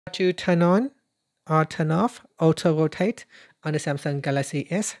To turn on or turn off auto rotate on the Samsung Galaxy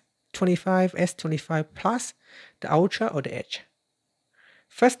S25, S25 Plus, the Ultra or the Edge.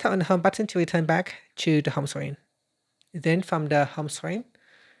 First, tap on the home button to return back to the home screen. Then from the home screen,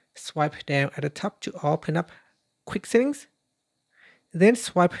 swipe down at the top to open up quick settings. Then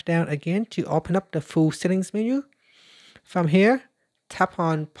swipe down again to open up the full settings menu. From here, tap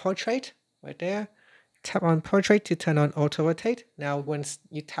on portrait right there. Tap on portrait to turn on auto rotate. Now once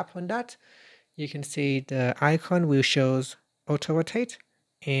you tap on that, you can see the icon will show auto rotate,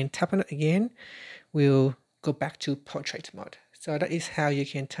 and tap on it again will go back to portrait mode. So that is how you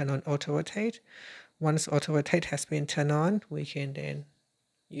can turn on auto rotate. Once auto rotate has been turned on, we can then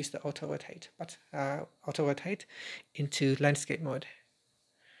use the auto rotate into landscape mode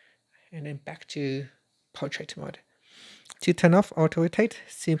and then back to portrait mode. To turn off auto rotate,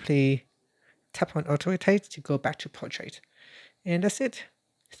 simply tap on auto rotate to go back to portrait. And that's it.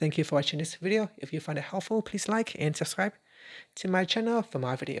 Thank you for watching this video. If you find it helpful, please like and subscribe to my channel for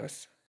more videos.